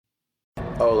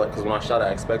Oh, like, because when I shot, I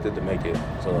expected to make it.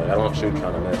 So, like, I don't shoot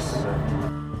trying to miss.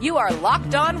 You are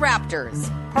Locked On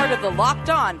Raptors, part of the Locked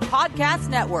On Podcast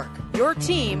Network, your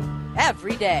team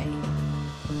every day.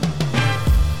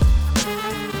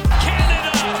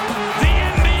 Canada, the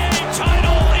NBA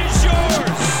title is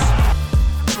yours.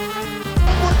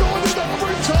 We're going to the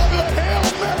overtime of the Hail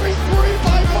Mary 3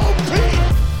 by Mo Pete.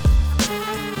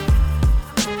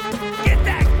 Get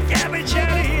that garbage out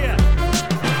of here.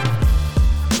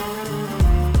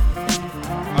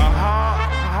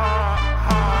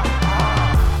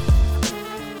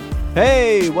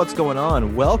 Hey, what's going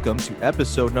on? Welcome to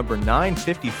episode number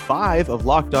 955 of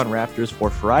Locked On Raptors for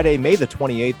Friday, May the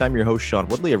 28th. I'm your host, Sean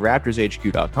Woodley of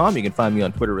RaptorsHQ.com. You can find me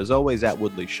on Twitter, as always, at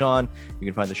WoodleySean. You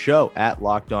can find the show at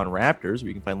Locked On Raptors, where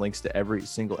you can find links to every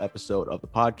single episode of the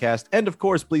podcast. And, of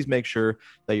course, please make sure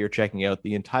that you're checking out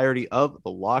the entirety of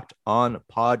the Locked On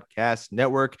Podcast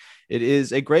Network. It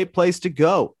is a great place to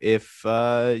go if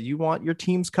you want your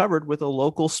teams covered with a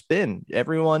local spin.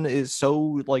 Everyone is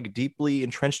so deeply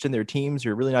entrenched in their teams.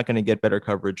 You're really not going to get better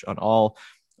coverage on all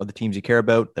of the teams you care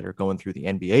about that are going through the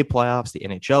NBA playoffs, the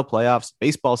NHL playoffs,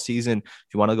 baseball season.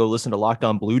 If you want to go listen to Locked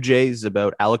On Blue Jays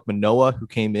about Alek Manoah, who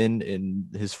came in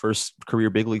his first career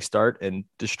big league start and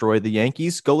destroyed the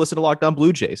Yankees, go listen to Locked On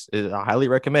Blue Jays. I highly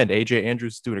recommend. AJ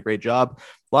Andrews is doing a great job.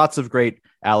 Lots of great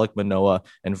Alek Manoah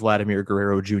and Vladimir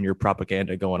Guerrero Jr.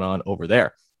 propaganda going on over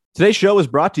there. Today's show is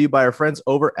brought to you by our friends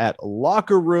over at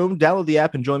Locker Room. Download the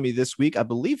app and join me this week. I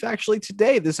believe actually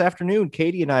today, this afternoon,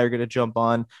 Katie and I are going to jump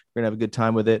on. We're going to have a good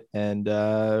time with it, and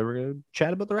we're going to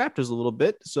chat about the Raptors a little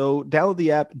bit. So download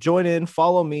the app, join in,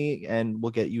 follow me, and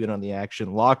we'll get you in on the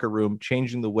action. Locker Room,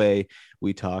 changing the way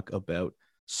we talk about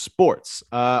sports.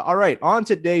 All right, on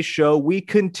today's show, we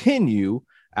continue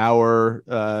our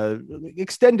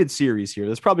extended series here.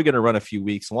 That's probably going to run a few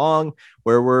weeks long,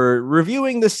 where we're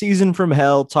reviewing the season from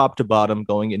hell, top to bottom,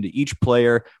 going into each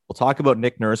player. We'll talk about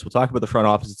Nick Nurse. We'll talk about the front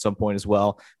office at some point as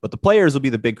well, but the players will be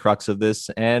the big crux of this.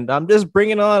 And I'm just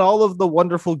bringing on all of the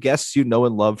wonderful guests you know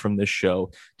and love from this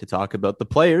show to talk about the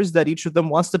players that each of them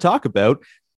wants to talk about.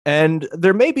 And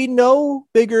there may be no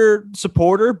bigger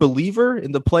supporter, believer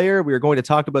in the player we are going to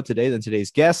talk about today than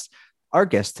today's guest. Our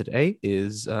guest today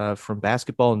is from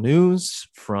Basketball News,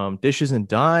 from Dishes and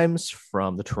Dimes,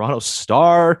 from the Toronto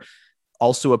Star,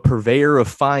 also a purveyor of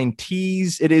fine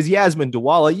teas. It is Yasmin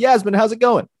Duale. Yasmin, how's it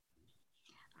going?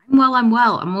 I'm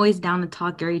well. I'm always down to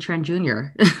talk Gary Trent Jr.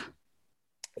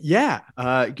 Yeah,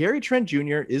 Gary Trent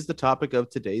Jr. is the topic of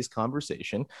today's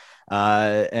conversation,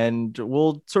 and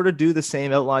we'll sort of do the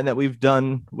same outline that we've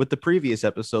done with the previous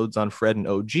episodes on Fred and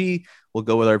OG. We'll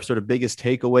go with our sort of biggest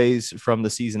takeaways from the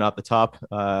season off the top,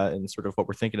 and sort of what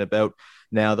we're thinking about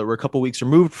now that we're a couple weeks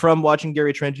removed from watching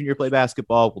Gary Trent Jr. play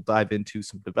basketball. We'll dive into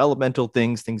some developmental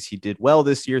things he did well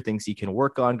this year, things he can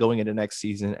work on going into next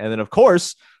season, and then, of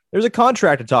course, there's a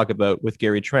contract to talk about with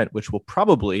Gary Trent, which will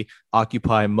probably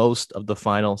occupy most of the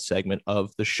final segment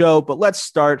of the show. But let's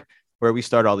start where we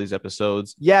start all these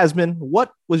episodes. Yasmin,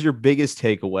 what was your biggest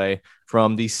takeaway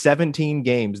from the 17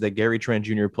 games that Gary Trent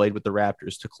Jr. played with the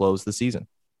Raptors to close the season?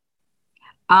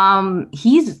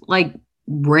 He's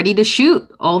ready to shoot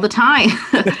all the time.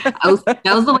 That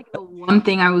was the one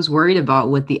thing I was worried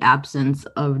about with the absence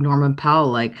of Norman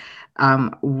Powell.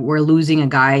 We're losing a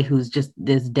guy who's just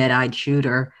this dead-eyed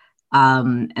shooter.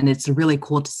 And it's really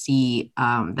cool to see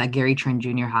that Gary Trent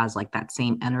Jr. has that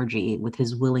same energy with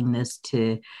his willingness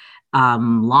to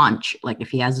launch. If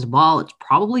he has the ball, it's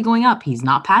probably going up. He's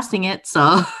not passing it.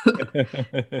 So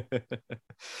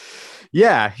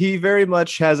yeah, he very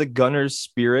much has a gunner's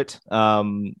spirit.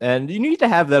 And you need to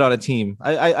have that on a team.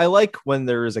 I like when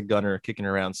there is a gunner kicking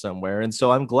around somewhere. And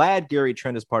so I'm glad Gary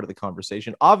Trent is part of the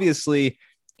conversation. Obviously,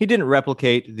 he didn't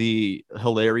replicate the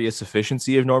hilarious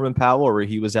efficiency of Norman Powell, where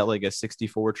he was at a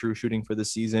 64 true shooting for the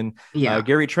season. Yeah.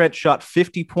 Gary Trent shot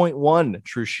 50.1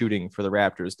 true shooting for the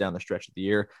Raptors down the stretch of the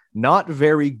year. Not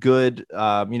very good.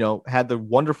 Had the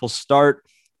wonderful start,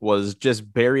 was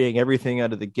just burying everything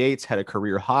out of the gates, had a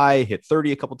career high, hit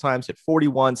 30 a couple times, hit 40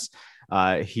 once.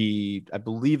 He, I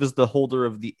believe, is the holder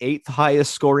of the 8th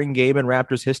highest scoring game in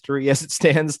Raptors history as it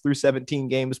stands through 17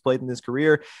 games played in his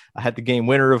career. I had the game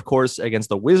winner, of course, against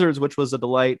the Wizards, which was a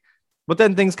delight. But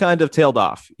then things kind of tailed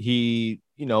off. He,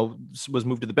 was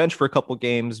moved to the bench for a couple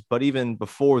games, but even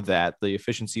before that, the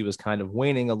efficiency was kind of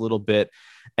waning a little bit.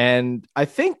 And I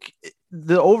think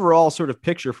the overall sort of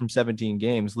picture from 17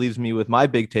 games leaves me with my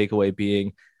big takeaway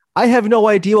being, I have no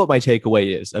idea what my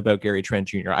takeaway is about Gary Trent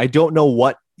Jr. I don't know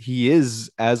what he is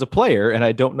as a player, and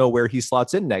I don't know where he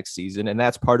slots in next season. And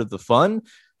that's part of the fun,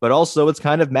 but also it's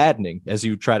kind of maddening as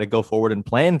you try to go forward and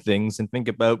plan things and think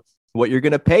about what you're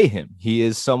going to pay him. He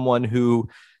is someone who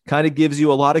kind of gives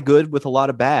you a lot of good with a lot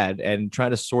of bad, and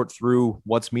trying to sort through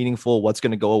what's meaningful, what's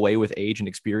going to go away with age and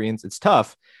experience. It's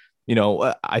tough.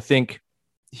 I think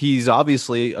he's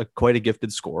obviously quite a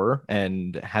gifted scorer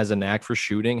and has a knack for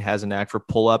shooting, has a knack for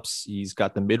pull-ups. He's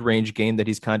got the mid-range game that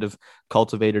he's kind of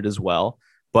cultivated as well,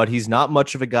 but he's not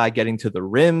much of a guy getting to the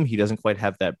rim. He doesn't quite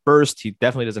have that burst. He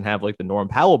definitely doesn't have like the Norm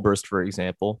Powell burst, for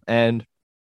example. And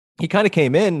he kind of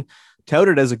came in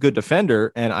touted as a good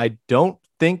defender, and I don't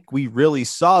think we really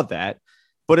saw that.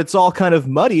 But it's all kind of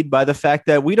muddied by the fact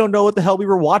that we don't know what the hell we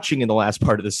were watching in the last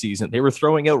part of the season. They were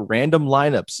throwing out random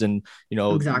lineups and,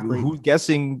 Exactly.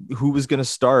 guessing who was going to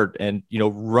start and,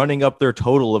 running up their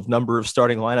total of number of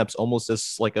starting lineups almost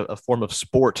as like a form of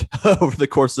sport over the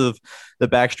course of the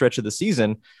backstretch of the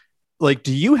season. Like,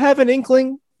 do you have an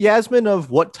inkling, Yasmin,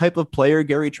 of what type of player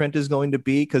Gary Trent is going to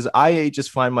be? Because I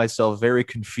just find myself very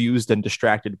confused and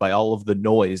distracted by all of the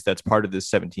noise that's part of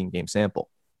this 17-game sample.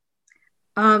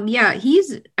 Yeah,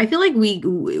 I feel like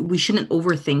we shouldn't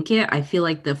overthink it. I feel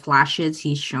like the flashes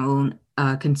he's shown,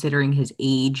 considering his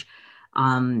age,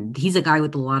 he's a guy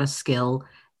with a lot of skill.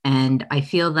 And I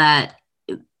feel that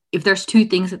if there's two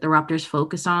things that the Raptors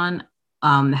focus on,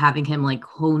 having him like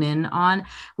hone in on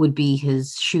would be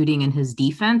his shooting and his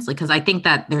defense. Like, cause I think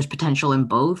that there's potential in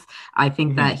both. I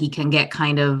think that he can get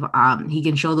kind of, he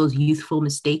can show those youthful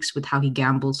mistakes with how he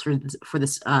gambles for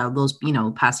this, those,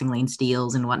 passing lane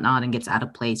steals and whatnot and gets out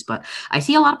of place. But I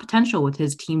see a lot of potential with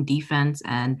his team defense.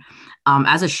 And,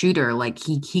 as a shooter, like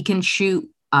he can shoot,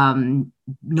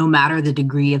 no matter the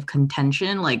degree of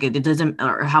contention, like it doesn't,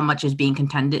 or how much is being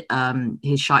contended,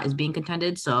 his shot is being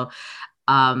contended. So,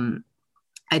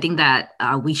 I think that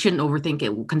we shouldn't overthink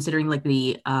it, considering like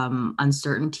the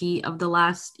uncertainty of the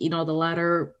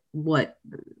latter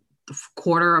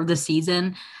quarter of the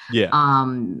season. Yeah.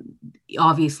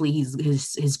 Obviously,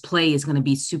 his play is going to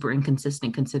be super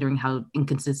inconsistent, considering how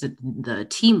inconsistent the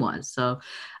team was. So,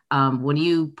 when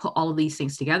you put all of these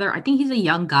things together, I think he's a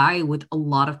young guy with a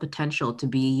lot of potential to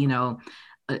be,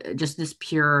 just this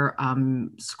pure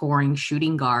scoring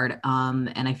shooting guard.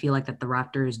 And I feel like that the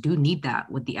Raptors do need that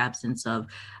with the absence of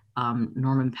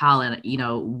Norman Powell. And,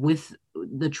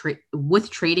 with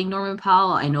trading Norman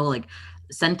Powell, I know like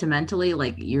sentimentally,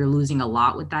 like you're losing a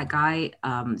lot with that guy,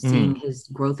 seeing his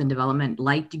growth and development.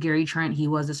 Like Gary Trent, he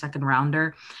was a second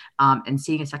rounder, and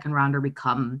seeing a second rounder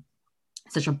become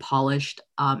such a polished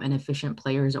and efficient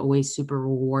player is always super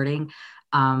rewarding.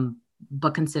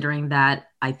 But considering that,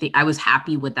 I think I was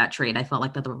happy with that trade. I felt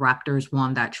like that the Raptors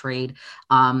won that trade,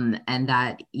 and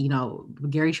that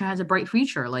Gary Trent has a bright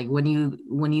future. Like when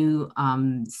you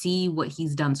see what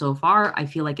he's done so far, I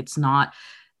feel like it's not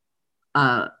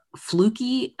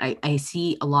fluky. I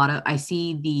see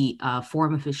the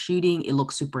form of his shooting. It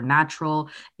looks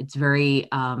supernatural. It's very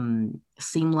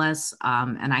seamless,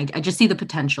 and I just see the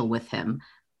potential with him.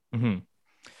 Mm-hmm.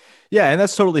 Yeah, and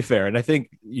that's totally fair. And I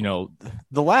think,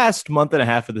 the last month and a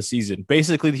half of the season,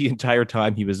 basically the entire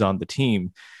time he was on the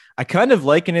team, I kind of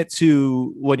liken it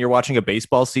to when you're watching a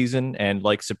baseball season and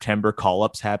like September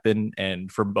call-ups happen.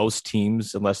 And for most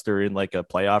teams, unless they're in like a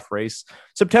playoff race,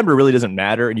 September really doesn't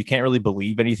matter. And you can't really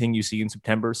believe anything you see in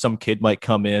September. Some kid might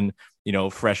come in,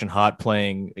 fresh and hot,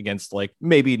 playing against like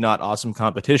maybe not awesome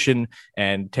competition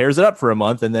and tears it up for a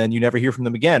month. And then you never hear from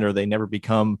them again, or they never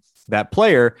become that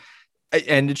player.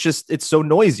 And it's so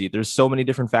noisy. There's so many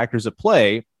different factors at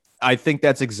play. I think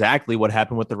that's exactly what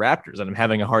happened with the Raptors. And I'm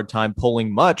having a hard time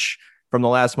pulling much from the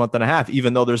last month and a half,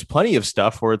 even though there's plenty of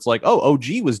stuff where it's like, oh,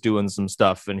 OG was doing some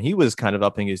stuff and he was kind of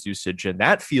upping his usage and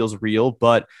that feels real.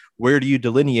 But where do you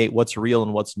delineate what's real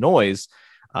and what's noise?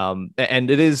 And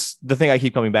it is the thing I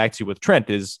keep coming back to with Trent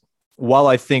is, while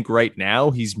I think right now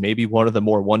he's maybe one of the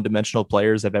more one-dimensional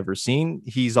players I've ever seen,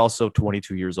 he's also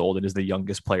 22 years old and is the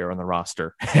youngest player on the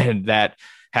roster. And that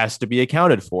has to be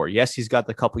accounted for. Yes, he's got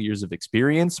the couple years of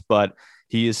experience, but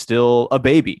he is still a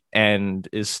baby and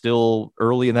is still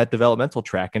early in that developmental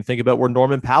track. And think about where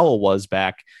Norman Powell was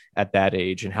back at that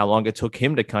age and how long it took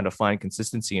him to kind of find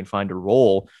consistency and find a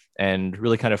role and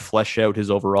really kind of flesh out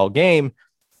his overall game.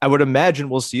 I would imagine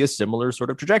we'll see a similar sort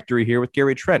of trajectory here with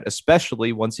Gary Trent,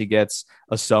 especially once he gets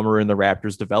a summer in the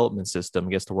Raptors development system,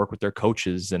 gets to work with their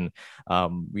coaches. And,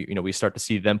 we start to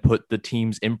see them put the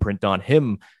team's imprint on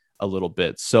him a little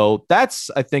bit. So that's,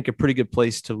 I think, a pretty good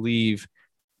place to leave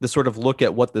the sort of look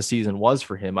at what the season was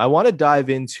for him. I want to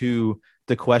dive into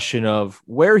the question of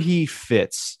where he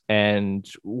fits and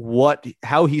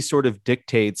how he sort of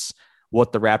dictates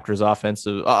what the Raptors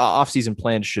offensive offseason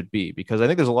plans should be, because I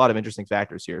think there's a lot of interesting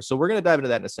factors here. So we're going to dive into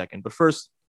that in a second. But first,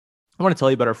 I want to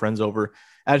tell you about our friends over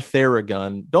at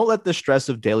Theragun. Don't let the stress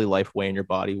of daily life weigh in your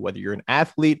body, whether you're an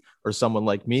athlete or someone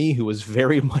like me who is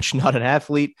very much not an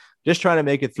athlete, just trying to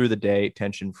make it through the day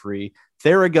tension-free.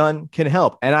 Theragun can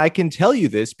help. And I can tell you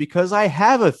this because I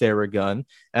have a Theragun,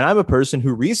 and I'm a person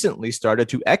who recently started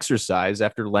to exercise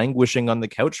after languishing on the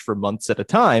couch for months at a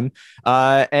time.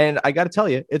 And I got to tell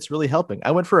you, it's really helping. I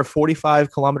went for a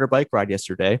 45-kilometer bike ride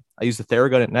yesterday. I used the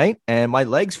Theragun at night, and my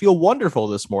legs feel wonderful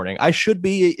this morning. I should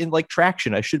be in like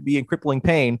traction. I should be in crippling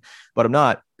pain, but I'm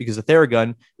not, because the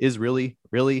Theragun is really,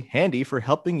 really handy for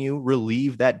helping you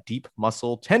relieve that deep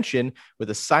muscle tension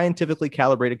with a scientifically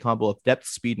calibrated combo of depth,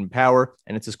 speed, and power.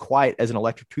 And it's as quiet as an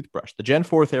electric toothbrush. The Gen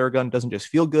 4 Theragun doesn't just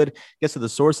feel good, it gets to the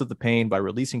source of the pain by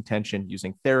releasing tension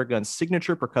using Theragun's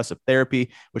signature percussive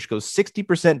therapy, which goes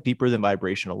 60% deeper than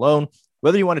vibration alone.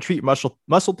 Whether you want to treat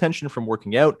muscle tension from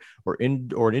working out or an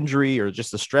injury or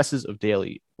just the stresses of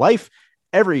daily life,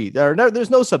 there's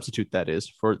no substitute, that is,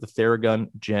 for the Theragun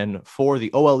Gen 4. The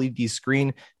OLED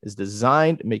screen is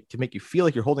designed to make you feel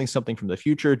like you're holding something from the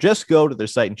future. Just go to their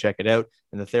site and check it out.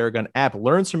 And the Theragun app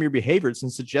learns from your behaviors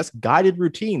and suggests guided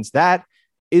routines. That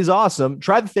is awesome.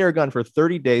 Try the Theragun for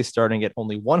 30 days starting at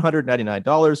only $199.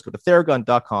 Go to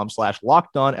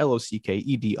theragun.com/lockedon,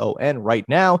 LOCKEDON right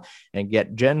now and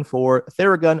get Gen 4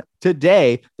 Theragun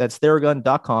today. That's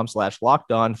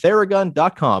theragun.com/lockedon,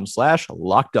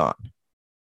 theragun.com/lockedon.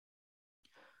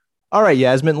 All right,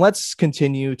 Yasmin, let's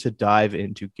continue to dive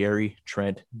into Gary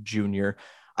Trent Jr.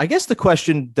 I guess the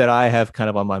question that I have kind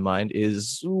of on my mind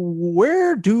is,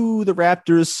 where do the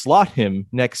Raptors slot him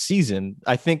next season?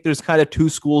 I think there's kind of two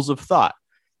schools of thought.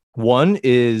 One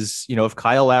is, if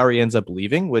Kyle Lowry ends up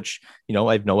leaving, which,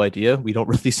 I have no idea. We don't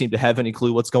really seem to have any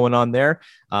clue what's going on there.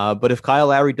 But if Kyle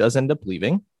Lowry does end up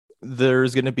leaving,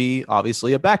 there's going to be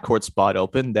obviously a backcourt spot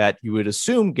open that you would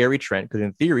assume Gary Trent could,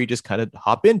 in theory, just kind of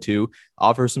hop into,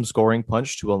 offer some scoring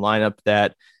punch to a lineup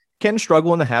that can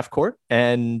struggle in the half court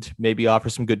and maybe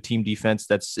offer some good team defense.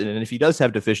 And if he does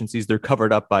have deficiencies, they're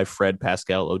covered up by Fred,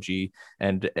 Pascal, OG,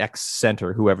 and X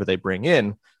center, whoever they bring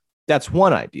in. That's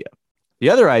one idea. The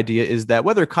other idea is that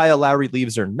whether Kyle Lowry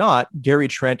leaves or not, Gary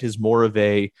Trent is more of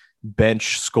a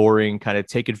bench scoring, kind of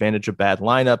take advantage of bad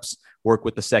lineups, work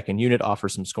with the second unit, offer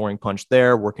some scoring punch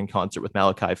there, work in concert with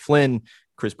Malachi Flynn,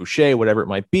 Chris Boucher, whatever it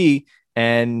might be.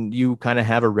 And you kind of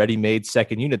have a ready-made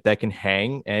second unit that can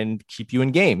hang and keep you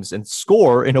in games and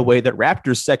score in a way that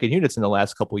Raptors second units in the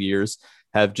last couple of years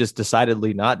have just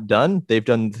decidedly not done. They've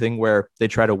done the thing where they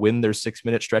try to win their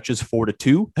 6-minute stretches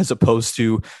 4-2 as opposed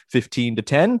to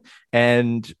 15-10.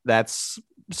 And that's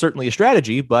certainly a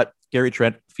strategy, but Gary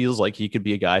Trent feels like he could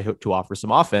be a guy to offer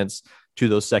some offense to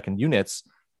those second units.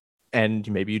 And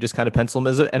maybe you just kind of pencil him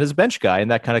as a bench guy,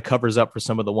 and that kind of covers up for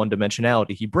some of the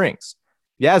one-dimensionality he brings.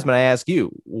 Yasmin, I ask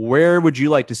you, where would you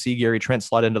like to see Gary Trent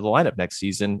slot into the lineup next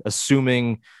season,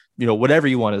 assuming, whatever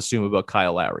you want to assume about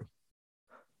Kyle Lowry?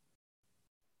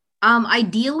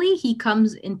 Ideally, he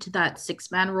comes into that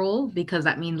 6-man role because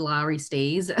that means Lowry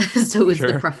stays. So it's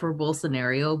the preferable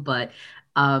scenario. But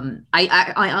I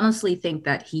honestly think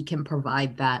that he can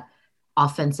provide that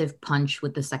offensive punch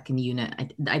with the second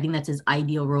unit. I think that's his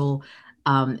ideal role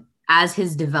as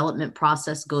his development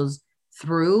process goes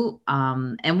through.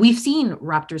 And we've seen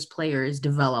Raptors players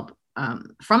develop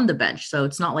from the bench. So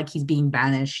it's not like he's being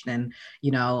banished. And,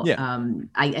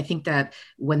 I think that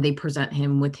when they present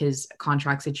him with his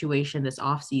contract situation this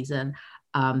offseason,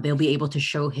 they'll be able to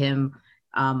show him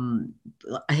a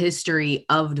history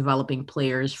of developing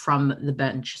players from the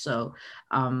bench. So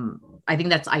I think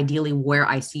that's ideally where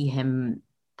I see him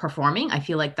performing. I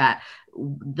feel like that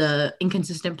the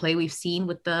inconsistent play we've seen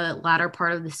with the latter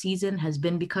part of the season has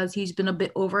been because he's been a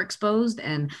bit overexposed,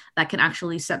 and that can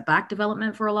actually set back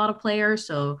development for a lot of players.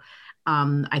 So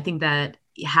I think that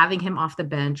having him off the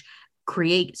bench,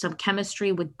 create some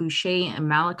chemistry with Boucher and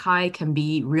Malachi can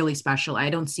be really special. I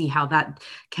don't see how that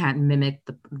can mimic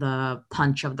the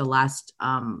punch of the last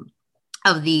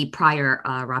of the prior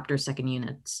Raptors second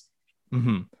units.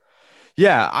 Mm-hmm.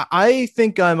 Yeah, I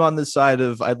think I'm on the side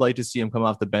of I'd like to see him come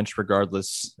off the bench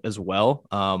regardless as well.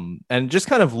 And just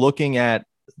kind of looking at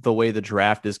the way the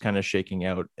draft is kind of shaking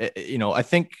out, I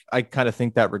think I kind of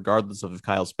think that regardless of if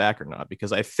Kyle's back or not,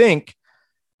 because I think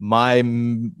my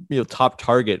top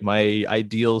target, my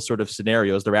ideal sort of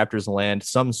scenario is the Raptors land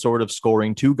some sort of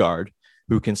scoring 2-guard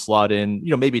who can slot in,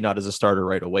 maybe not as a starter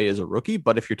right away as a rookie,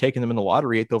 but if you're taking them in the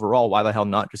lottery 8th overall, why the hell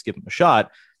not just give them a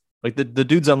shot? Like the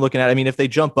dudes I'm looking at, if they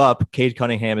jump up, Cade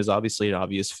Cunningham is obviously an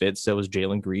obvious fit. So is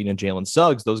Jalen Green and Jalen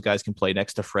Suggs. Those guys can play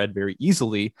next to Fred very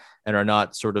easily and are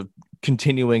not sort of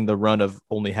continuing the run of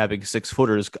only having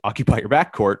 6-footers occupy your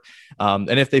backcourt.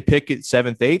 And if they pick it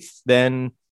 7th, 8th,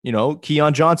 then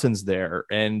Keon Johnson's there.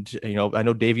 And, I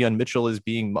know Davion Mitchell is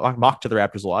being mocked to the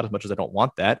Raptors a lot. As much as I don't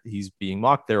want that, he's being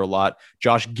mocked there a lot.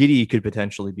 Josh Giddey could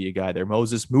potentially be a guy there.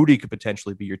 Moses Moody could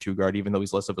potentially be your two guard, even though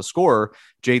he's less of a scorer.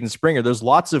 Jaden Springer. There's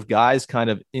lots of guys kind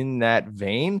of in that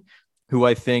vein who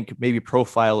I think maybe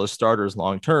profile as starters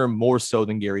long-term more so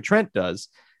than Gary Trent does.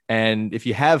 And if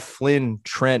you have Flynn,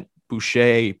 Trent,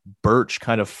 Boucher, Birch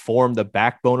kind of form the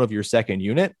backbone of your second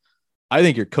unit, I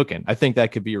think you're cooking. I think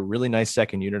that could be a really nice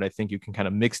second unit. I think you can kind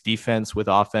of mix defense with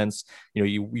offense.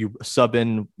 You sub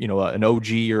in, an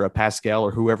OG or a Pascal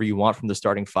or whoever you want from the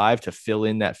starting five to fill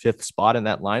in that fifth spot in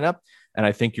that lineup. And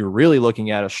I think you're really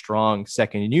looking at a strong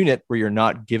second unit where you're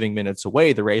not giving minutes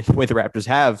away the way the Raptors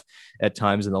have at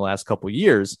times in the last couple of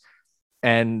years.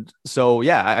 And so,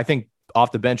 yeah, I think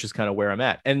off the bench is kind of where I'm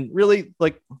at. And really,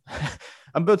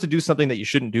 I'm about to do something that you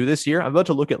shouldn't do this year. I'm about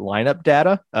to look at lineup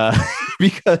data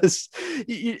because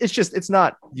it's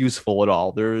not useful at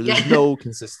all. There's no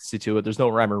consistency to it. There's no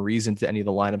rhyme or reason to any of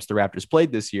the lineups the Raptors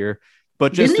played this year.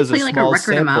 But just as a small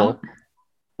sample, amount?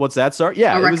 What's that? Sorry,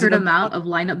 yeah, a record amount of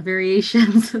lineup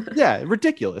variations. Yeah,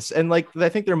 ridiculous. And I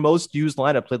think their most used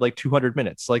lineup played 200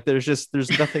 minutes.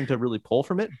 There's nothing to really pull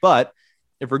from it. But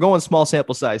if we're going small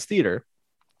sample size theater,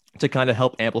 to kind of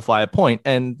help amplify a point.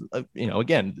 And,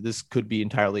 again, this could be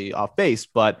entirely off base,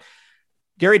 but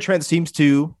Gary Trent seems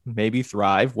to maybe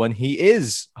thrive when he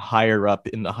is higher up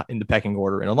in the pecking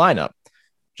order in a lineup.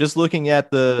 Just looking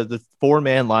at the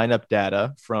 4-man lineup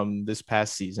data from this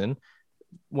past season,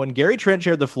 when Gary Trent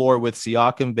shared the floor with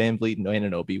Siakam, VanVleet, and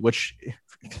Anunoby, which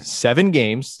 7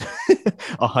 games,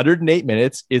 108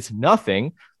 minutes, it's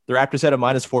nothing. The Raptors had a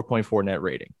minus 4.4 net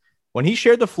rating. When he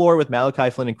shared the floor with Malachi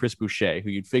Flynn and Chris Boucher, who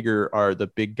you'd figure are the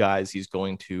big guys he's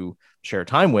going to share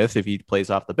time with if he plays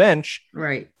off the bench,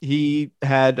 right? He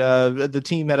had the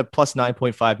team had a plus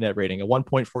 9.5 net rating, a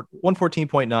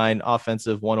 114.9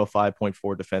 offensive,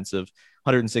 105.4 defensive,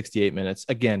 168 minutes.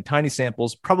 Again, tiny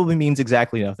samples probably means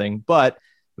exactly nothing, but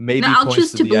maybe I'll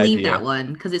choose to believe idea. that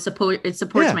one because it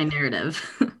supports my narrative.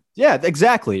 Yeah,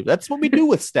 exactly. That's what we do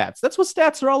with stats. That's what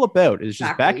stats are all about, is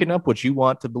just backing up what you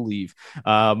want to believe.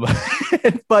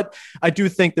 But I do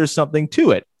think there's something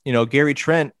to it. Gary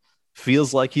Trent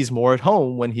feels like he's more at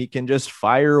home when he can just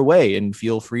fire away and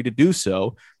feel free to do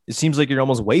so. It seems like you're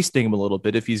almost wasting him a little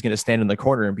bit if he's going to stand in the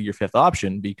corner and be your fifth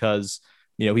option because,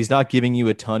 he's not giving you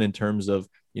a ton in terms of,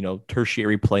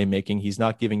 tertiary playmaking. He's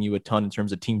not giving you a ton in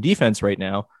terms of team defense right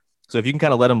now. So if you can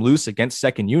kind of let him loose against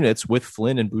second units with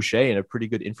Flynn and Boucher and a pretty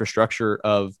good infrastructure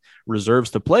of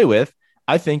reserves to play with,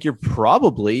 I think you're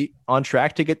probably on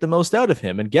track to get the most out of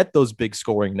him and get those big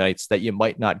scoring nights that you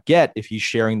might not get if he's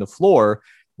sharing the floor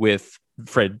with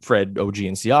Fred, OG,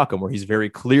 and Siakam, where he's very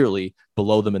clearly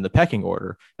below them in the pecking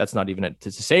order. That's not even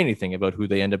to say anything about who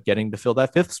they end up getting to fill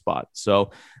that fifth spot. So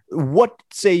what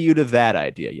say you to that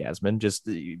idea, Yasmin? Just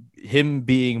him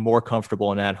being more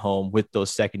comfortable and at home with those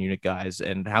second unit guys,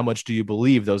 and how much do you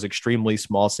believe those extremely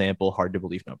small sample, hard to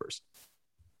believe numbers?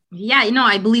 Yeah,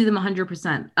 I believe them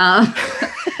 100%.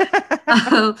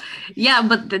 Yeah,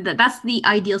 but that's the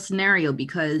ideal scenario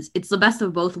because it's the best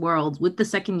of both worlds. With the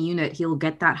second unit, he'll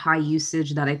get that high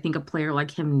usage that I think a player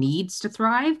like him needs to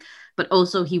thrive, but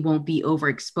also he won't be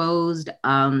overexposed.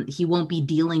 He won't be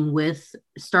dealing with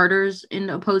starters in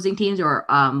opposing teams or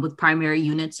with primary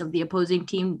units of the opposing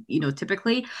team,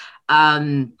 typically.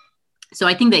 So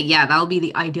I think that, that'll be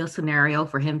the ideal scenario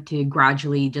for him to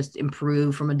gradually just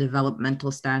improve from a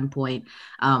developmental standpoint,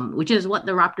 which is what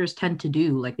the Raptors tend to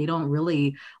do. They don't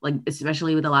really,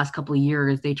 especially with the last couple of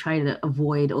years, they try to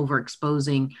avoid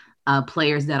overexposing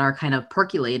players that are kind of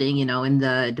percolating, in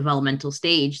the developmental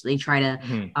stage. They try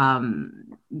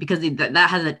to, because that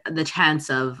has the chance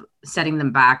of setting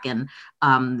them back. And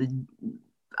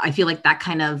I feel like that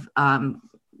kind of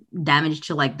damage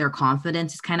to their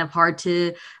confidence is kind of hard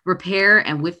to repair.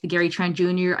 And with Gary Trent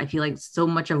Jr., I feel like so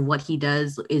much of what he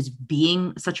does is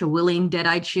being such a willing,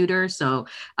 dead-eyed shooter. So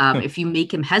if you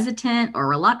make him hesitant or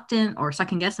reluctant or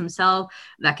second guess himself,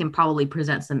 that can probably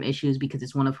present some issues because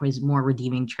it's one of his more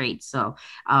redeeming traits. So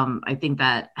I think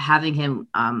that having him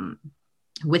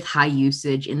with high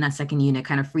usage in that second unit,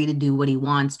 kind of free to do what he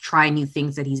wants, try new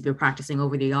things that he's been practicing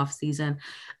over the off season,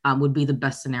 would be the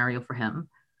best scenario for him.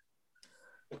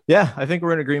 Yeah, I think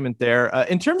we're in agreement there.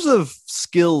 In terms of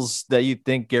skills that you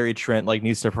think Gary Trent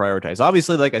needs to prioritize,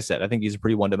 obviously, like I said, I think he's a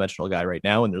pretty one-dimensional guy right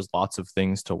now, and there's lots of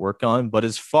things to work on. But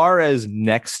as far as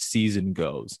next season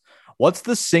goes, what's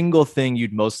the single thing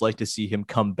you'd most like to see him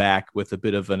come back with a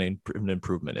bit of an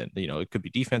improvement in? It could be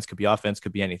defense, could be offense,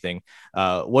 could be anything.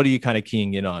 What are you kind of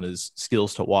keying in on as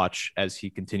skills to watch as he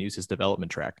continues his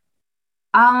development track?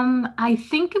 I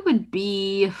think it would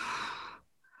be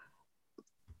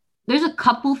There's a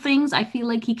couple things I feel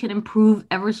like he could improve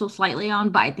ever so slightly on,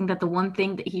 but I think that the one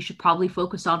thing that he should probably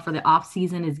focus on for the off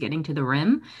season is getting to the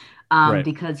rim, Right.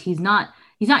 because he's not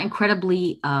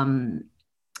incredibly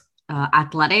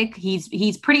athletic.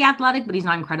 He's pretty athletic, but he's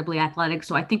not incredibly athletic.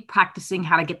 So I think practicing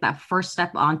how to get that first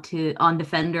step on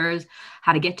defenders,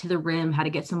 how to get to the rim, how to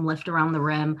get some lift around the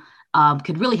rim,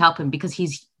 could really help him because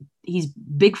he's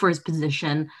big for his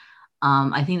position.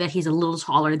 I think that he's a little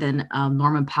taller than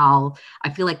Norman Powell. I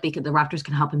feel like the Raptors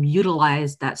can help him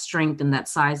utilize that strength and that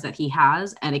size that he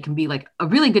has, and it can be like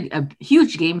a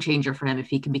huge game changer for him if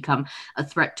he can become a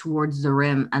threat towards the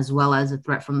rim as well as a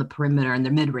threat from the perimeter and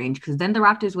the mid range. Because then the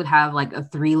Raptors would have like a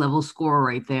 3-level score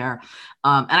right there,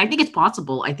 and I think it's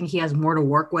possible. I think he has more to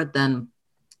work with than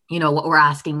what we're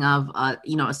asking of, a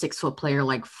 6-foot player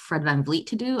like Fred VanVleet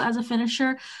to do as a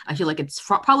finisher. I feel like it's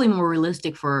probably more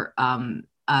realistic for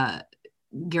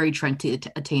Gary Trent to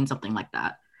attain something like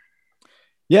that.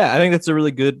 Yeah, I think that's a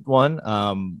really good one.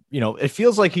 It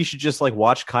feels like he should just like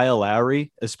watch Kyle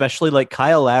Lowry, especially like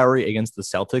Kyle Lowry against the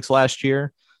Celtics last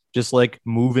year, just like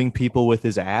moving people with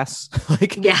his ass.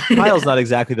 Like Yeah. Kyle's not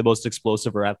exactly the most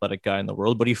explosive or athletic guy in the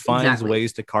world, but he finds Exactly.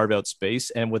 ways to carve out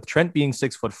space. And with Trent being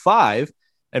 6'5"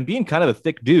 and being kind of a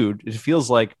thick dude, it feels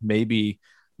like maybe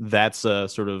that's a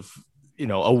sort of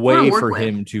a way for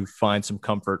him to find some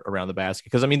comfort around the basket.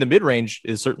 Because I mean, the mid range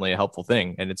is certainly a helpful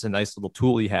thing, and it's a nice little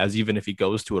tool he has, even if he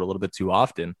goes to it a little bit too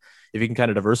often. If he can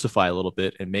kind of diversify a little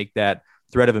bit and make that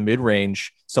threat of a mid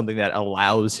range something that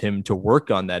allows him to work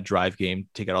on that drive game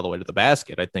to get all the way to the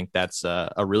basket, I think that's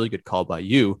a really good call by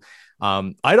you.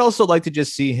 I'd also like to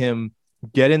just see him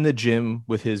get in the gym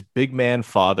with his big man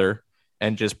father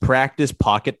and just practice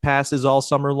pocket passes all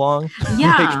summer long.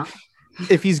 Yeah.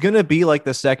 If he's going to be like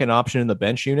the second option in the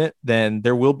bench unit, then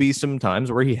there will be some times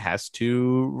where he has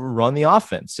to run the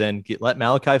offense and let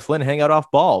Malachi Flynn hang out off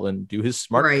ball and do his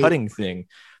smart cutting thing.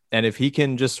 And if he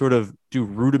can just sort of do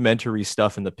rudimentary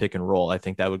stuff in the pick and roll, I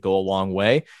think that would go a long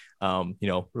way.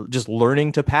 Just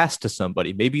learning to pass to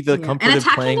somebody. Maybe the comfort of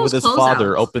playing with his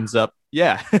father opens up.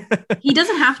 Yeah. He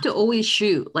doesn't have to always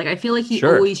shoot. Like, I feel like he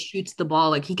always shoots the ball.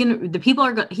 Like he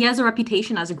has a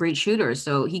reputation as a great shooter.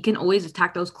 So he can always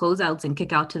attack those closeouts and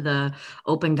kick out to the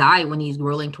open guy when he's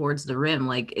rolling towards the rim.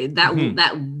 Like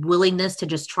that willingness to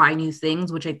just try new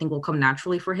things, which I think will come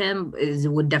naturally for him,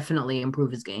 would definitely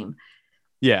improve his game.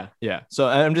 Yeah. So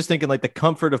I'm just thinking like the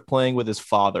comfort of playing with his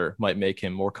father might make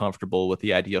him more comfortable with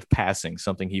the idea of passing,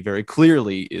 something he very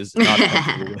clearly is not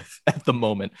comfortable with at the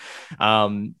moment.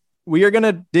 We are going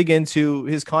to dig into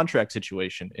his contract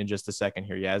situation in just a second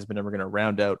here, Yasmin, and we're going to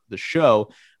round out the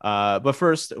show. But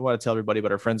first, I want to tell everybody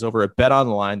about our friends over at Bet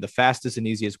Online, the fastest and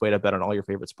easiest way to bet on all your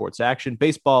favorite sports action.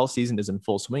 Baseball season is in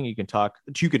full swing. You can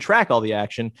track all the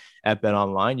action at Bet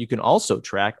Online. You can also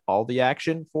track all the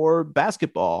action for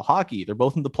basketball, hockey. They're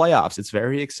both in the playoffs. It's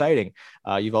very exciting.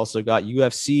 You've also got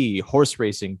UFC, horse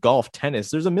racing, golf, tennis.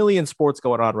 There's a million sports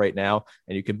going on right now,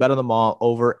 and you can bet on them all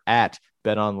over at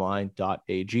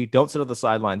betonline.ag. Don't sit on the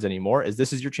sidelines anymore, as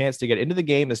this is your chance to get into the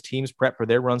game as teams prep for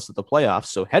their runs to the playoffs.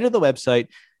 So head to the website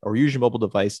or use your mobile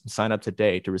device and sign up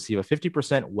today to receive a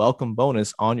 50% welcome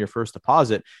bonus on your first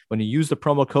deposit when you use the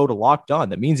promo code Locked On.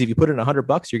 That means if you put in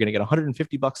 $100, you're going to get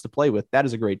 $150 to play with. That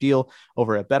is a great deal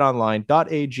over at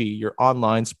betonline.ag, your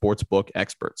online sportsbook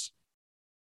experts.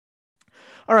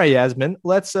 All right, Yasmin,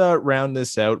 let's round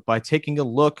this out by taking a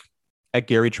look at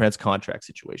Gary Trent's contract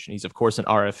situation. He's, of course, an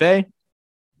RFA.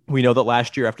 We know that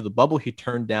last year after the bubble, he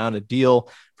turned down a deal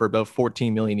for about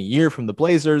 $14 million a year from the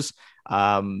Blazers.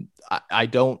 I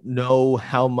don't know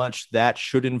how much that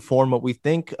should inform what we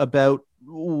think about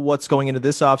what's going into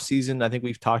this offseason. I think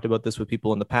we've talked about this with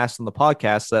people in the past on the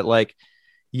podcast that, like,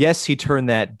 yes, he turned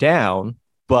that down,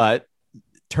 but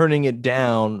turning it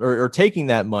down or taking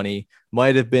that money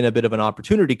might have been a bit of an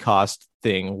opportunity cost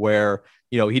thing where,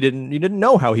 he didn't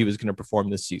know how he was going to perform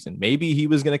this season. Maybe he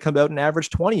was going to come out and average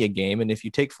 20 a game. And if you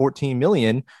take 14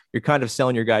 million, you're kind of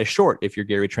selling your guy short if you're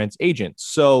Gary Trent's agent.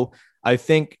 So I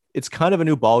think it's kind of a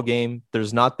new ball game.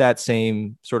 There's not that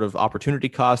same sort of opportunity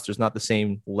cost. There's not the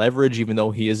same leverage, even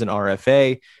though he is an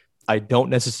RFA. I don't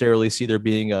necessarily see there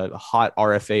being a hot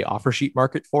RFA offer sheet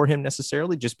market for him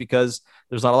necessarily, just because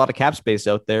there's not a lot of cap space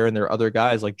out there. And there are other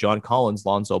guys like John Collins,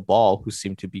 Lonzo Ball, who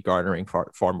seem to be garnering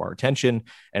far more attention,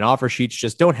 and offer sheets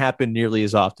just don't happen nearly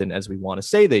as often as we want to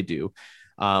say they do.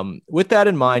 With that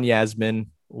in mind,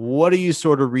 Yasmin, what are you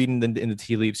sort of reading in the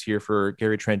tea leaves here for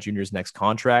Gary Trent Jr.'s next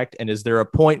contract? And is there a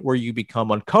point where you become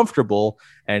uncomfortable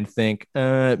and think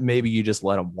maybe you just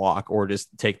let him walk or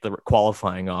just take the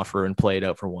qualifying offer and play it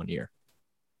out for 1 year?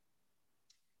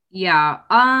 Yeah.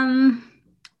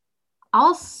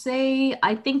 I'll say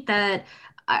I think that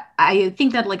I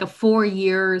think that like a 4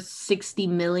 year, 60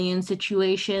 million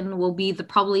situation will be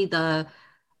probably the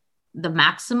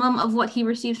maximum of what he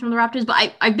receives from the Raptors.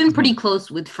 But I've been pretty close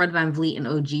with Fred VanVleet and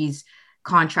OG's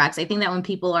contracts. I think that when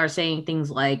people are saying things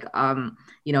like,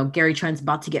 Gary Trent's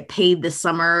about to get paid this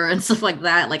summer and stuff like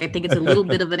that, like I think it's a little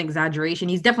bit of an exaggeration.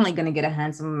 He's definitely going to get a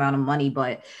handsome amount of money,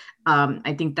 but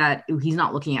I think that he's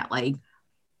not looking at like,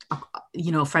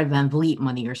 Fred VanVleet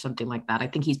money or something like that. I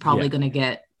think he's probably going to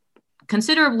get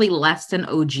considerably less than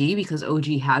OG because OG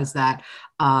has that.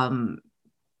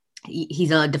 He's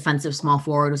a defensive small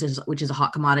forward, which is a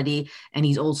hot commodity, and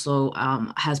he's also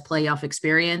has playoff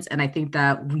experience. And I think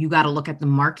that you got to look at the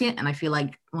market. And I feel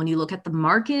like when you look at the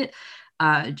market,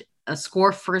 a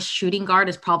score first shooting guard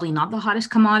is probably not the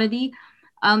hottest commodity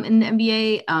in the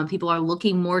NBA. People are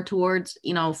looking more towards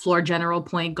floor general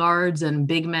point guards and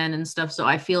big men and stuff. So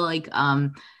I feel like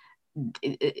that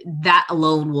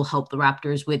alone will help the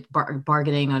Raptors with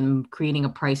bargaining and creating a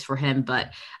price for him.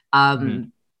 But I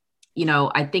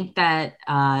think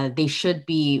that they should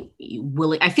be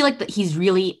willing. I feel like that he's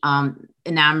really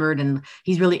enamored and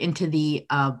he's really into the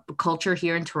culture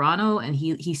here in Toronto, and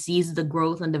he sees the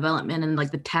growth and development and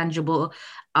like the tangible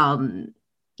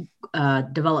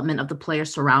development of the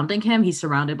players surrounding him. He's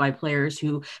surrounded by players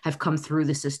who have come through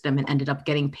the system and ended up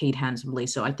getting paid handsomely.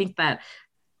 So I think that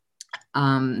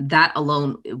that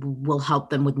alone will help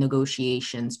them with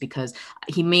negotiations, because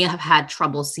he may have had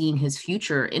trouble seeing his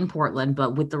future in Portland,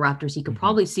 but with the Raptors, he could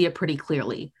probably see it pretty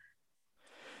clearly.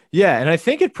 Yeah, and I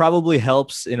think it probably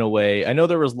helps in a way. I know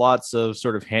there was lots of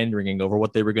sort of hand-wringing over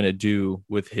what they were going to do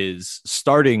with his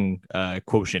starting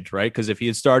quotient, right? Because if he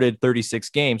had started 36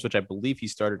 games, which I believe he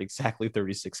started exactly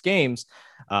 36 games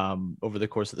over the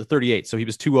course of the 38, so he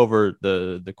was 2 over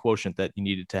the quotient that he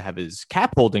needed to have his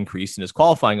cap hold increased and his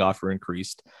qualifying offer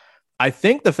increased. I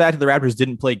think the fact that the Raptors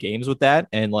didn't play games with that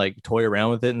and like toy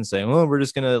around with it and say, well, we're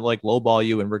just going to like lowball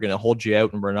you and we're going to hold you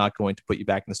out and we're not going to put you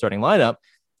back in the starting lineup.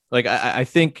 Like, I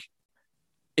think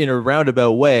in a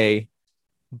roundabout way,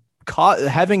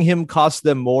 having him cost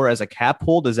them more as a cap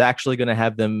hold is actually going to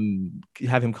have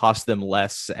him cost them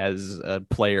less as a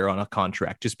player on a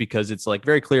contract, just because it's like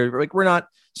very clear, like we're not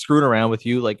screwing around with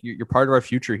you. Like you're part of our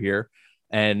future here.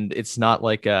 And it's not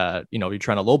like, you're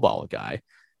trying to lowball a guy.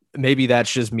 Maybe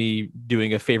that's just me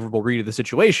doing a favorable read of the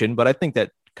situation, but I think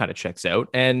that kind of checks out.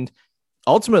 And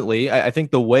ultimately, I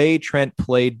think the way Trent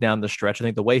played down the stretch, I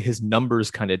think the way his numbers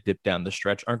kind of dipped down the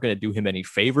stretch aren't going to do him any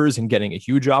favors in getting a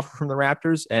huge offer from the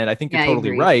Raptors. And I think you're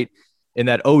totally right in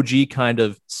that OG kind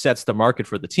of sets the market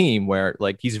for the team, where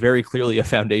like he's very clearly a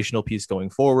foundational piece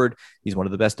going forward. He's one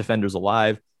of the best defenders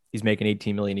alive. He's making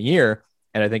 $18 million a year.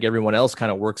 And I think everyone else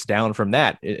kind of works down from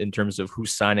that in terms of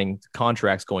who's signing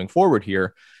contracts going forward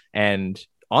here. And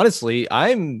honestly,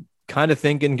 I'm kind of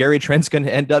thinking Gary Trent's going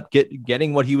to end up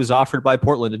getting what he was offered by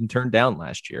Portland and turned down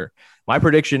last year. My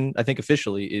prediction, I think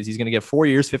officially, is he's going to get 4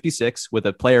 years, 56 with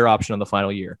a player option on the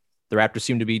final year. The Raptors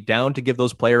seem to be down to give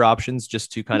those player options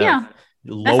just to kind of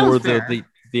lower the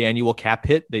annual cap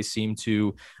hit. They seem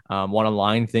to want to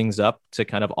line things up to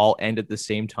kind of all end at the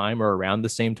same time or around the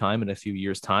same time in a few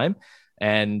years' time.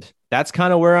 And that's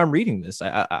kind of where I'm reading this.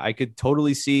 I could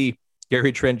totally see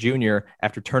Gary Trent Jr.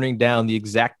 after turning down the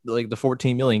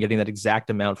 $14 million, getting that exact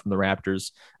amount from the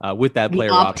Raptors with that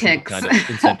player option to kind of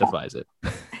incentivize it.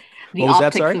 The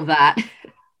optics of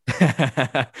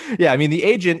that. Yeah, I mean, the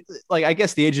agent, like, I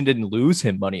guess the agent didn't lose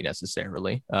him money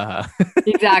necessarily.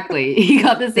 Exactly. He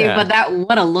got the same, but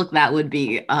what a look that would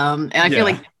be. And I feel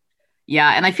like,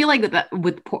 and I feel like that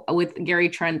with Gary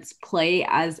Trent's play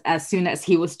as soon as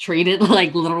he was traded,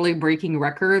 like literally breaking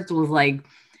records was like,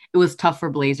 it was tough for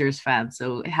Blazers fans.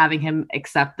 So having him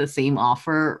accept the same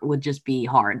offer would just be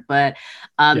hard. But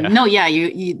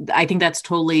I think that's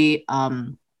totally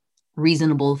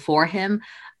reasonable for him.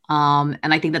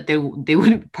 And I think that they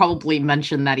would probably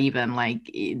mention that even like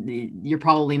you're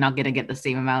probably not going to get the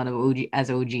same amount of OG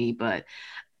as OG, but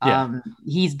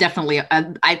he's definitely,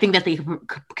 I think that they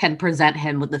can present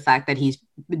him with the fact that he's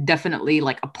definitely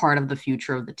like a part of the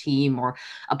future of the team or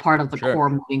a part of the core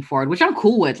moving forward, which I'm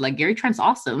cool with. Like Gary Trent's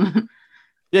awesome.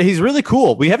 Yeah, he's really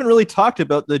cool. We haven't really talked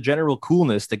about the general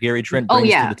coolness that Gary Trent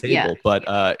brings to the table, but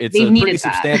it's a pretty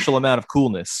substantial amount of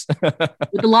coolness.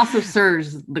 With the loss of Serge,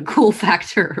 the cool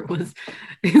factor was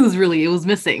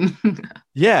missing.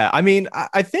 Yeah, I mean,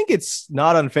 I think it's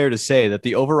not unfair to say that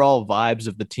the overall vibes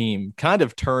of the team kind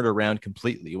of turned around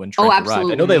completely when Trent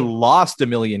arrived. I know they lost a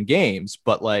million games,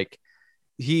 but like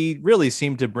he really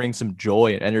seemed to bring some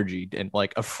joy and energy and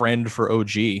like a friend for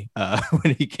OG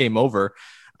when he came over.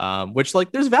 Which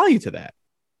like there's value to that.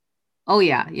 Oh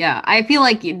yeah. I feel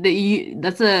like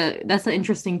that's an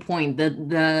interesting point.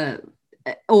 The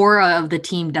aura of the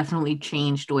team definitely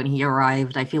changed when he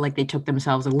arrived. I feel like they took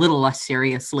themselves a little less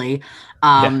seriously,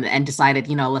 and decided,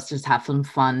 let's just have some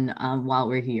fun while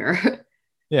we're here.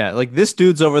 Yeah, like this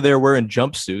dude's over there wearing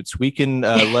jumpsuits. We can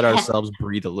let ourselves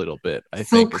breathe a little bit. I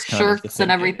think Silk shirts and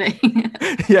everything.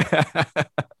 Yeah.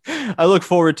 I look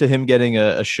forward to him getting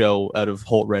a show out of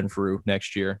Holt Renfrew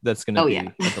next year. That's going to be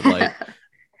a delight.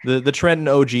 The Trent and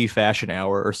OG fashion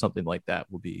hour or something like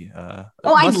that will be.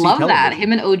 I'd love that.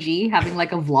 Him and OG having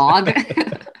like a vlog.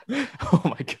 Oh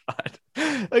my God.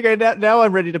 Okay, now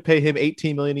I'm ready to pay him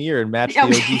 $18 million a year and match the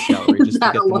OG salary just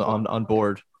to get them on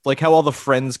board. Like how all the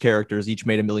Friends characters each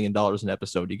made $1 million an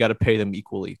episode. You got to pay them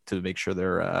equally to make sure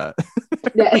they're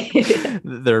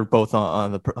they're both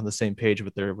on the same page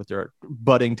with their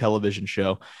budding television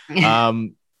show.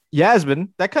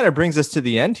 Yasmin, that kind of brings us to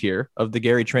the end here of the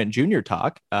Gary Trent Jr.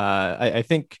 talk. I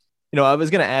think, I was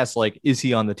going to ask, like, is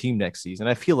he on the team next season?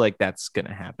 I feel like that's going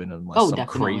to happen unless some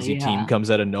crazy team comes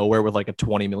out of nowhere with like a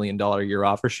 $20 million a year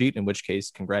offer sheet, in which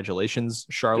case, congratulations,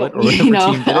 Charlotte. Or team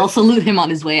I'll salute him on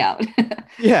his way out.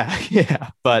 Yeah.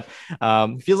 But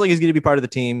feels like he's going to be part of the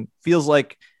team. Feels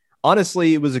like,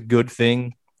 honestly, it was a good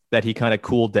thing that he kind of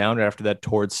cooled down after that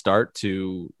torrid start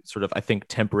to sort of, I think,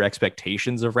 temper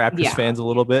expectations of Raptors fans a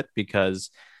little bit, because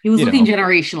he was looking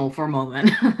generational for a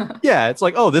moment. Yeah, it's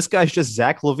like, oh, this guy's just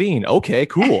Zach LaVine. Okay,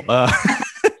 cool. But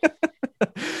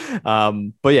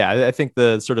yeah, I think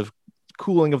the sort of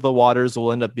cooling of the waters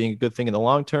will end up being a good thing in the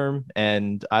long term.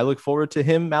 And I look forward to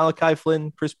him, Malachi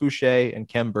Flynn, Chris Boucher, and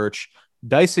Kem Birch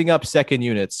dicing up second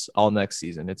units all next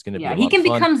season. It's going to be he can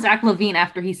become Zach LaVine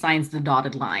after he signs the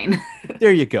dotted line.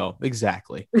 There you go.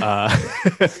 Exactly.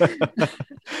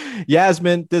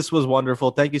 Yasmin, this was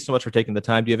wonderful. Thank you so much for taking the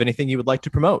time. Do you have anything you would like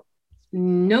to promote?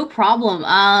 No problem.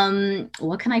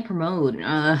 What can I promote?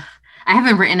 I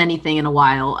haven't written anything in a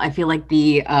while. I feel like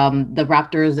the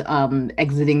Raptors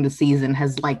exiting the season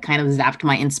has like kind of zapped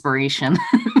my inspiration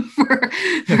for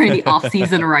any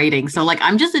off-season writing. So like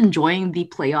I'm just enjoying the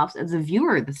playoffs as a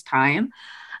viewer this time.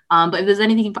 But if there's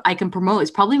anything I can promote,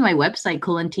 it's probably my website,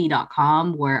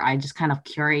 cullentea.com, where I just kind of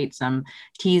curate some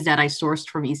teas that I sourced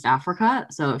from East Africa.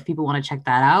 So if people want to check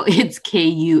that out, it's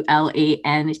KULANT.com.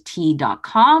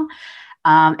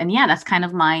 And yeah, that's kind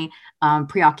of my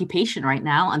preoccupation right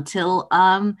now until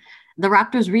the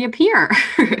Raptors reappear.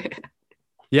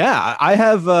 Yeah, I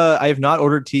have not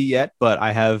ordered tea yet, but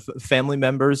I have family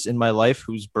members in my life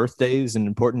whose birthdays and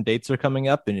important dates are coming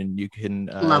up, and you can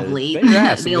lovely.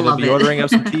 They'll love it. Ordering up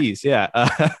some teas. Yeah,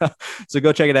 so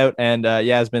go check it out. And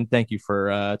Yasmin, thank you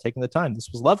for taking the time. This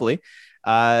was lovely.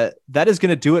 That is going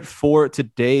to do it for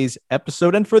today's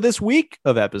episode and for this week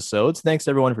of episodes. Thanks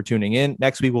everyone for tuning in.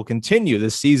 Next week, we'll continue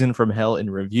this season from hell in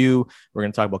review. We're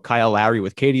going to talk about Kyle Lowry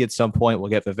with Katie at some point. We'll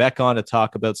get Vivek on to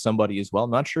talk about somebody as well.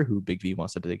 I'm not sure who Big V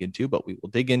wants to dig into, but we will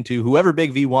dig into whoever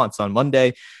Big V wants on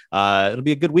Monday. It'll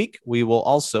be a good week. We will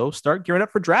also start gearing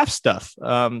up for draft stuff. Still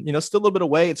a little bit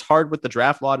away. It's hard with the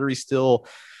draft lottery still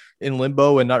in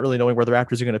limbo and not really knowing where the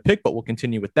Raptors are going to pick, but we'll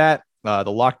continue with that.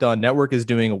 The Locked On Network is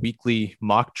doing a weekly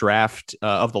mock draft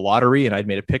of the lottery, and I'd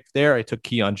made a pick there. I took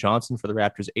Keon Johnson for the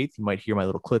Raptors 8th. You might hear my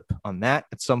little clip on that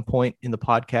at some point in the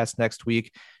podcast next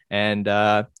week. And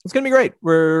it's going to be great.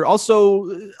 We're also,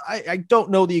 I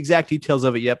don't know the exact details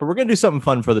of it yet, but we're going to do something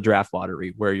fun for the draft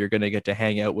lottery where you're going to get to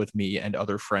hang out with me and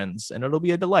other friends, and it'll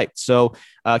be a delight. So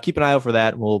keep an eye out for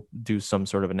that. We'll do some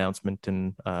sort of announcement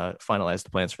and finalize the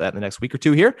plans for that in the next week or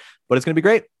two here, but it's going to be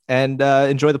great. And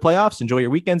enjoy the playoffs. Enjoy your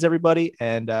weekends, everybody.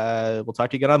 And we'll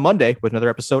talk to you again on Monday with another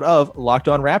episode of Locked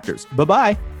On Raptors.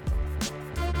 Bye-bye.